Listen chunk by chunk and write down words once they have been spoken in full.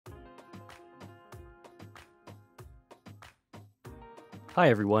Hi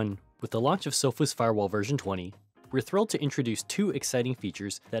everyone! With the launch of Sophos Firewall version 20, we're thrilled to introduce two exciting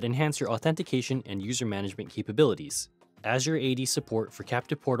features that enhance your authentication and user management capabilities: Azure AD support for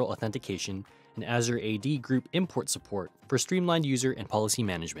captive portal authentication and Azure AD group import support for streamlined user and policy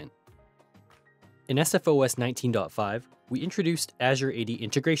management. In SFOS 19.5, we introduced Azure AD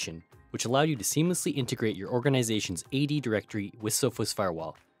integration, which allowed you to seamlessly integrate your organization's AD directory with Sophos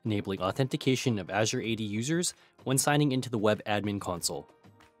Firewall, enabling authentication of Azure AD users when signing into the web admin console.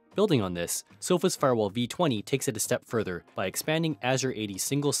 Building on this, Sophos Firewall v20 takes it a step further by expanding Azure AD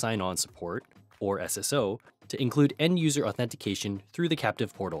single sign-on support, or SSO, to include end-user authentication through the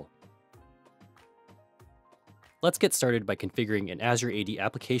captive portal. Let's get started by configuring an Azure AD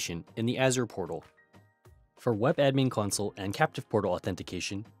application in the Azure portal. For web admin console and captive portal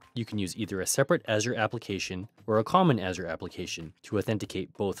authentication, you can use either a separate Azure application or a common Azure application to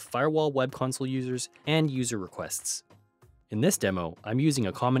authenticate both Firewall web console users and user requests. In this demo, I'm using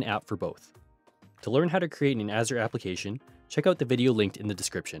a common app for both. To learn how to create an Azure application, check out the video linked in the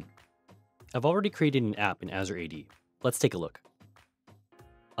description. I've already created an app in Azure AD. Let's take a look.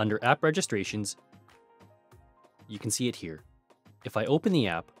 Under App Registrations, you can see it here. If I open the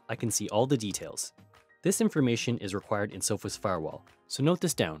app, I can see all the details. This information is required in Sophos Firewall, so note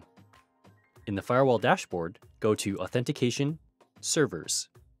this down. In the Firewall dashboard, go to Authentication, Servers.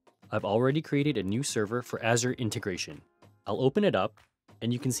 I've already created a new server for Azure integration. I'll open it up,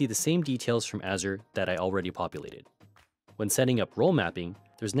 and you can see the same details from Azure that I already populated. When setting up role mapping,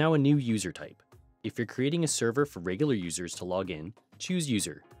 there's now a new user type. If you're creating a server for regular users to log in, choose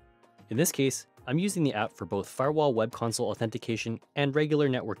User. In this case, I'm using the app for both Firewall web console authentication and regular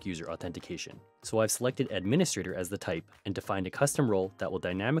network user authentication. So I've selected Administrator as the type and defined a custom role that will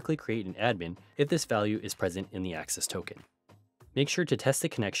dynamically create an admin if this value is present in the access token. Make sure to test the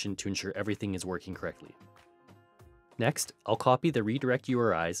connection to ensure everything is working correctly. Next, I'll copy the redirect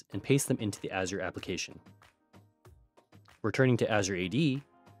URIs and paste them into the Azure application. Returning to Azure AD,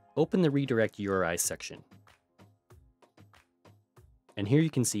 open the redirect URIs section. And here you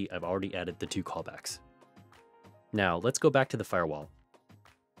can see I've already added the two callbacks. Now let's go back to the firewall.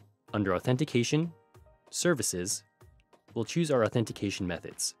 Under Authentication, Services, we'll choose our authentication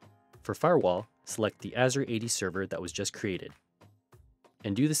methods. For Firewall, select the Azure AD server that was just created,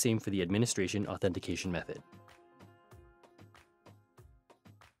 and do the same for the administration authentication method.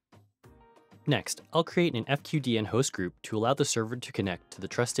 Next, I'll create an FQDN host group to allow the server to connect to the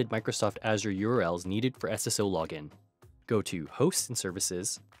trusted Microsoft Azure URLs needed for SSO login. Go to Hosts and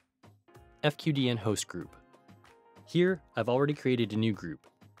Services, FQDN Host Group. Here, I've already created a new group,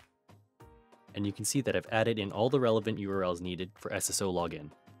 and you can see that I've added in all the relevant URLs needed for SSO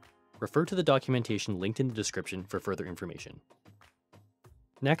login. Refer to the documentation linked in the description for further information.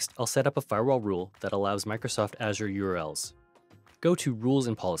 Next, I'll set up a firewall rule that allows Microsoft Azure URLs. Go to Rules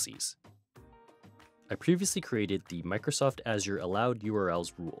and Policies. I previously created the Microsoft Azure Allowed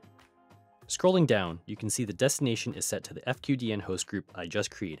URLs rule. Scrolling down, you can see the destination is set to the FQDN host group I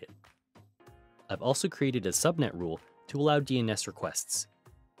just created. I've also created a subnet rule to allow DNS requests.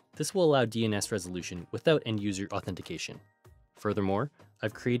 This will allow DNS resolution without end-user authentication. Furthermore,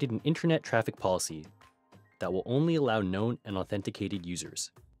 I've created an internet traffic policy that will only allow known and authenticated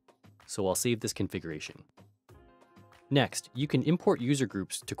users. So I'll save this configuration. Next, you can import user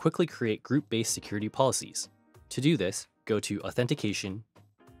groups to quickly create group-based security policies. To do this, go to Authentication,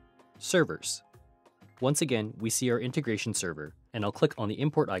 Servers. Once again, we see our integration server, and I'll click on the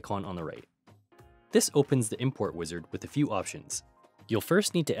import icon on the right. This opens the import wizard with a few options. You'll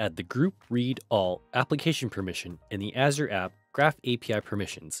first need to add the group read all application permission in the Azure App Graph API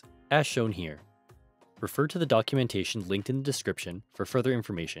permissions, as shown here. Refer to the documentation linked in the description for further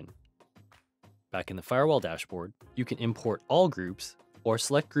information. Back in the Firewall dashboard, you can import all groups or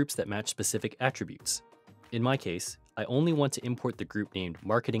select groups that match specific attributes. In my case, I only want to import the group named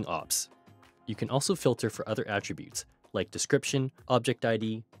Marketing Ops. You can also filter for other attributes like description, object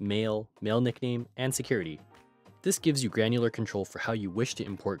ID, mail nickname, and security. This gives you granular control for how you wish to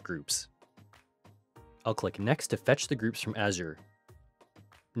import groups. I'll click Next to fetch the groups from Azure.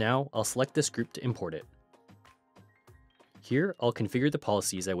 Now I'll select this group to import it. Here, I'll configure the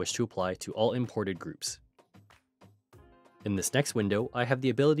policies I wish to apply to all imported groups. In this next window, I have the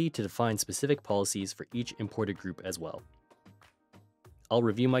ability to define specific policies for each imported group as well. I'll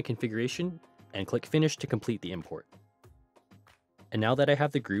review my configuration and click Finish to complete the import. And now that I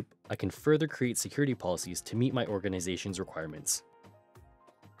have the group, I can further create security policies to meet my organization's requirements.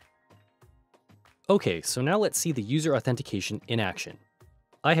 Okay, so now let's see the user authentication in action.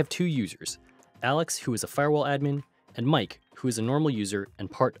 I have two users, Alex, who is a firewall admin, and Mike, who is a normal user and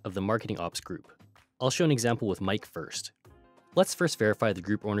part of the Marketing Ops group. I'll show an example with Mike first. Let's first verify the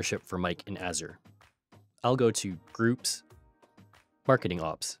group ownership for Mike in Azure. I'll go to Groups, Marketing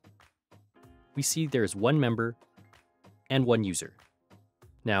Ops. We see there's one member and one user.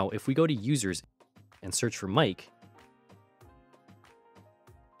 Now, if we go to Users and search for Mike,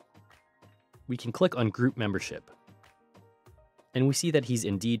 we can click on Group Membership. And we see that he's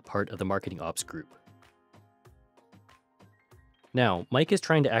indeed part of the Marketing Ops group. Now, Mike is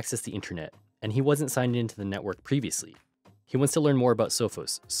trying to access the internet, and he wasn't signed into the network previously. He wants to learn more about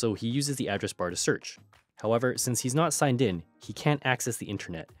Sophos, so he uses the address bar to search. However, since he's not signed in, he can't access the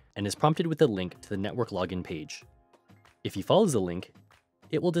internet and is prompted with a link to the network login page. If he follows the link,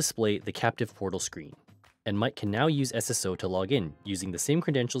 it will display the captive portal screen, and Mike can now use SSO to log in using the same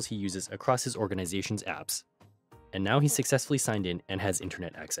credentials he uses across his organization's apps. And now he's successfully signed in and has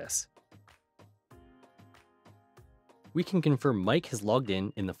internet access. We can confirm Mike has logged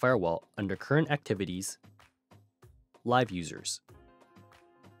in the firewall under Current Activities, Live Users.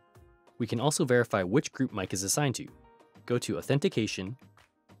 We can also verify which group Mike is assigned to. Go to Authentication,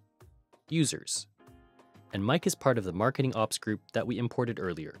 Users, and Mike is part of the Marketing Ops group that we imported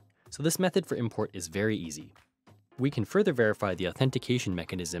earlier, so this method for import is very easy. We can further verify the authentication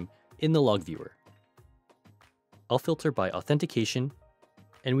mechanism in the log viewer. I'll filter by authentication,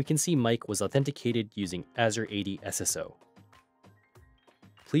 and we can see Mike was authenticated using Azure AD SSO.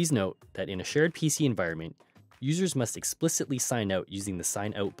 Please note that in a shared PC environment, users must explicitly sign out using the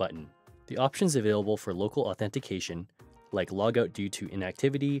Sign Out button. The options available for local authentication, like logout due to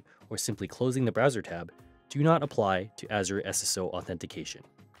inactivity or simply closing the browser tab, do not apply to Azure SSO authentication.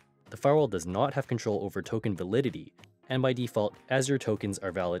 The firewall does not have control over token validity, and by default, Azure tokens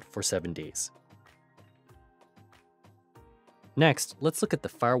are valid for 7 days. Next, let's look at the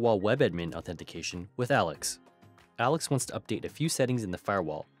firewall web admin authentication with Alex. Alex wants to update a few settings in the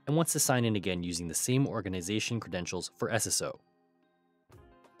firewall and wants to sign in again using the same organization credentials for SSO.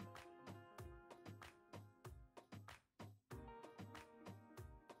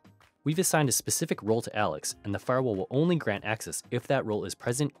 We've assigned a specific role to Alex, and the firewall will only grant access if that role is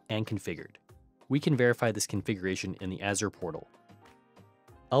present and configured. We can verify this configuration in the Azure portal.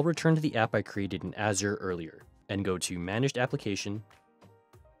 I'll return to the app I created in Azure earlier and go to Managed Application,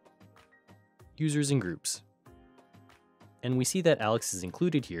 Users and Groups. And we see that Alex is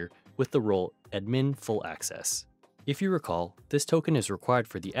included here with the role Admin Full Access. If you recall, this token is required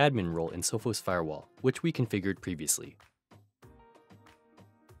for the admin role in Sophos Firewall, which we configured previously.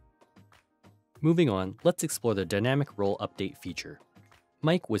 Moving on, let's explore the dynamic role update feature.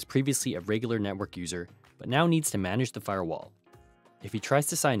 Mike was previously a regular network user, but now needs to manage the firewall. If he tries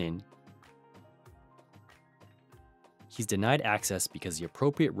to sign in, he's denied access because the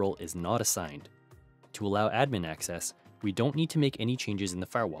appropriate role is not assigned. To allow admin access, we don't need to make any changes in the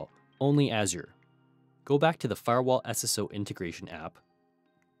firewall, only Azure. Go back to the Firewall SSO Integration app,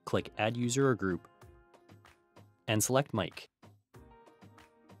 click Add User or Group, and select Mike.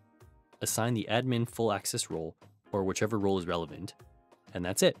 Assign the admin full access role, or whichever role is relevant, and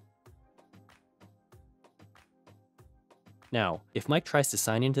that's it. Now, if Mike tries to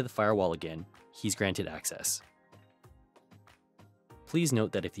sign into the firewall again, he's granted access. Please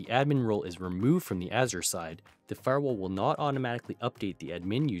note that if the admin role is removed from the Azure side, the firewall will not automatically update the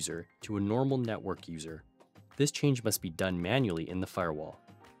admin user to a normal network user. This change must be done manually in the firewall.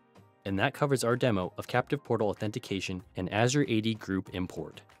 And that covers our demo of captive portal authentication and Azure AD group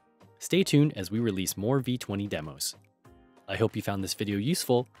import. Stay tuned as we release more v20 demos. I hope you found this video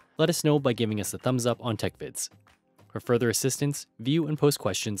useful. Let us know by giving us a thumbs up on TechVids. For further assistance, view and post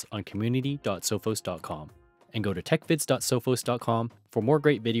questions on community.sophos.com and go to techvids.sophos.com for more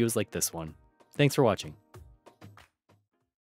great videos like this one. Thanks for watching.